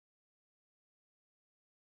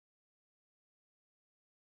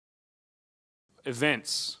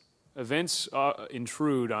events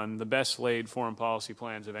intrude on the best laid foreign policy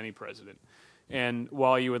plans of any president. And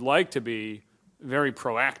while you would like to be very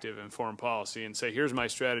proactive in foreign policy and say, here's my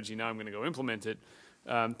strategy, now I'm going to go implement it,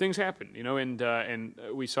 things happen, and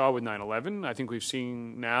we saw with 9/11. I think we've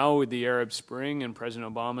seen now with the Arab Spring and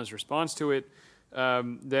President Obama's response to it,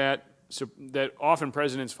 that often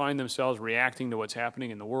presidents find themselves reacting to what's happening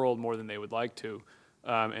in the world more than they would like to,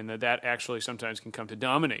 and that actually sometimes can come to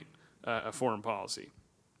dominate a foreign policy.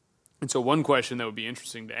 And so one question that would be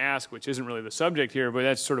interesting to ask, which isn't really the subject here, but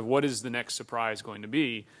that's sort of what is the next surprise going to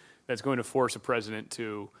be that's going to force a president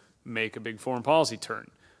to make a big foreign policy turn.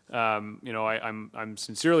 I'm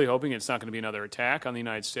sincerely hoping it's not going to be another attack on the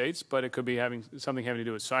United States, but it could be something having to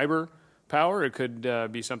do with cyber power. It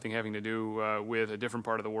could be something having to do with a different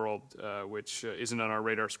part of the world, which isn't on our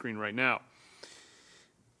radar screen right now.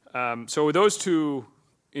 So with those two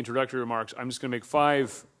introductory remarks, I'm just going to make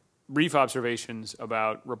 5 brief observations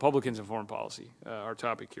about Republicans and foreign policy, our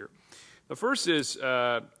topic here. The first is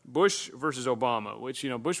Bush versus Obama, which,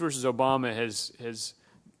 Bush versus Obama has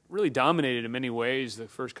really dominated in many ways the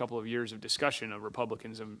first couple of years of discussion of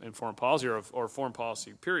Republicans and foreign policy or foreign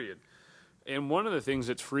policy, period. And one of the things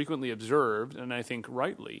that's frequently observed, and I think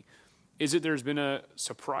rightly, is that there's been a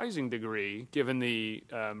surprising degree, given the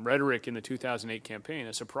rhetoric in the 2008 campaign,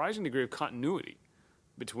 a surprising degree of continuity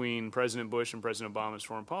between President Bush and President Obama's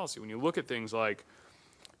foreign policy. When you look at things like,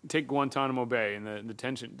 take Guantanamo Bay and the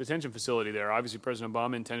detention facility there. Obviously, President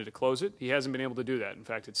Obama intended to close it. He hasn't been able to do that. In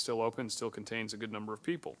fact, it's still open, still contains a good number of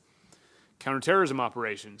people. Counterterrorism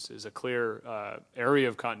operations is a clear area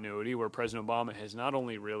of continuity where President Obama has not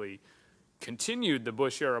only really continued the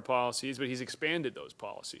Bush-era policies, but he's expanded those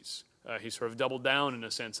policies. He's sort of doubled down, in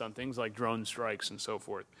a sense, on things like drone strikes and so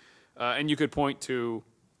forth. And you could point to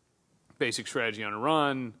basic strategy on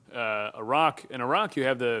Iran, Iraq. In Iraq, you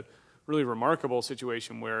have the really remarkable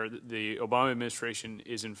situation where the Obama administration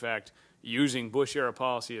is, in fact, using Bush-era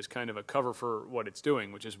policy as kind of a cover for what it's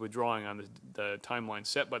doing, which is withdrawing on the timeline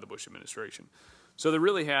set by the Bush administration. So there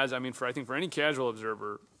really has, I think for any casual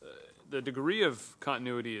observer, the degree of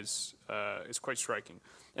continuity is quite striking.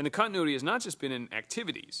 And the continuity has not just been in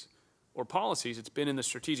activities or policies, it's been in the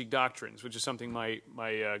strategic doctrines, which is something my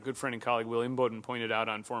good friend and colleague William Bowden pointed out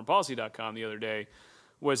on foreignpolicy.com the other day,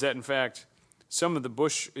 was that, in fact, some of the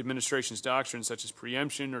Bush administration's doctrines, such as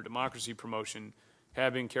preemption or democracy promotion,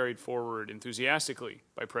 have been carried forward enthusiastically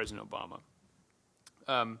by President Obama.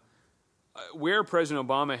 Where President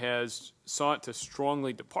Obama has sought to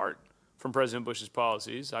strongly depart from President Bush's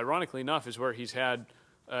policies, ironically enough, is where he's had,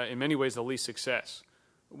 in many ways, the least success.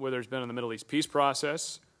 Whether it's been in the Middle East peace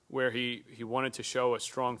process, where he wanted to show a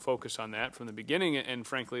strong focus on that from the beginning, and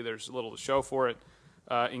frankly, there's little to show for it.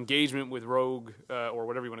 Engagement with rogue, or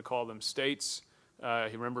whatever you want to call them, states. You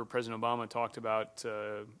remember President Obama talked about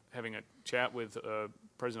having a chat with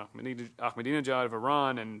President Ahmadinejad of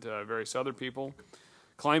Iran and various other people.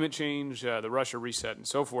 Climate change, the Russia reset, and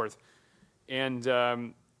so forth. And,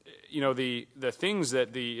 the things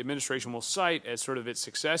that the administration will cite as sort of its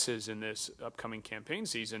successes in this upcoming campaign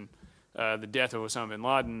season, the death of Osama bin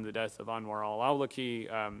Laden, the death of Anwar al-Awlaki,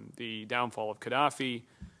 the downfall of Gaddafi,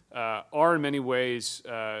 are in many ways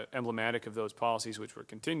emblematic of those policies which were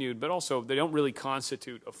continued, but also they don't really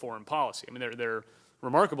constitute a foreign policy. I mean, they're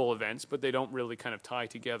remarkable events, but they don't really kind of tie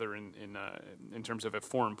together in terms of a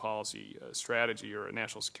foreign policy strategy or a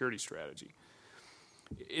national security strategy.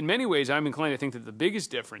 In many ways, I'm inclined to think that the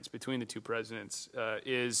biggest difference between the two presidents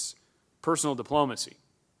is personal diplomacy.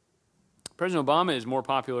 President Obama is more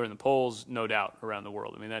popular in the polls, no doubt, around the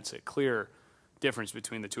world. I mean, that's a clear difference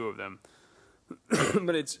between the two of them.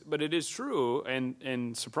 But it is true,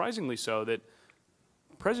 and surprisingly so, that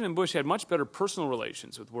President Bush had much better personal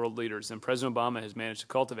relations with world leaders than President Obama has managed to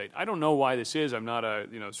cultivate. I don't know why this is. I'm not I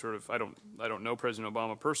don't know President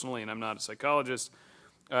Obama personally, and I'm not a psychologist.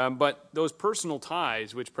 But those personal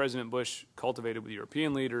ties which President Bush cultivated with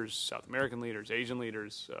European leaders, South American leaders, Asian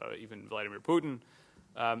leaders, even Vladimir Putin,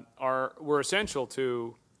 were essential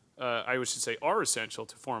to, are essential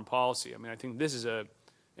to foreign policy. I mean, I think this is an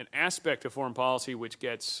aspect of foreign policy which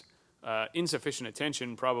gets insufficient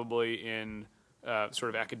attention probably in sort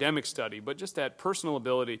of academic study, but just that personal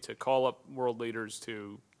ability to call up world leaders,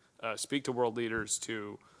 to speak to world leaders,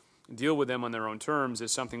 to deal with them on their own terms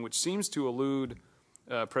is something which seems to elude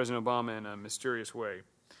President Obama in a mysterious way.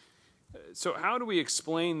 So how do we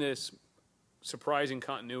explain this surprising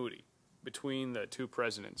continuity between the two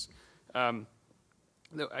presidents?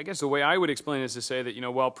 I guess the way I would explain it is to say that,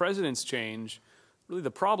 while presidents change, really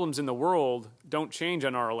the problems in the world don't change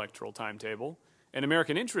on our electoral timetable, And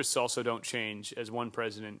American interests also don't change as one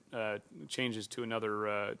president changes to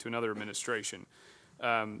another administration.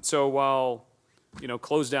 So while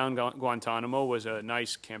close down Guantanamo was a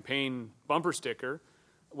nice campaign bumper sticker,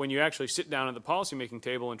 when you actually sit down at the policymaking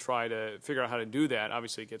table and try to figure out how to do that,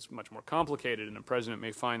 obviously it gets much more complicated, and the president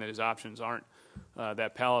may find that his options aren't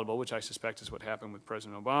that palatable, which I suspect is what happened with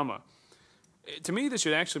President Obama. To me, this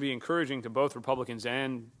should actually be encouraging to both Republicans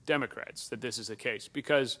and Democrats that this is the case,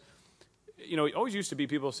 because it always used to be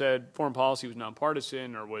people said foreign policy was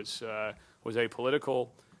nonpartisan or was apolitical,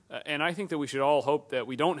 and I think that we should all hope that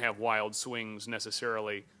we don't have wild swings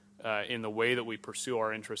necessarily in the way that we pursue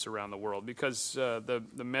our interests around the world, because the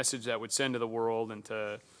message that would send to the world and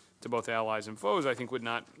to both allies and foes, I think, would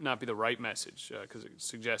not be the right message, because it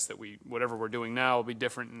suggests that whatever we're doing now will be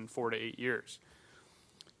different in 4 to 8 years.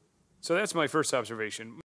 So that's my first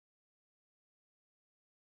observation.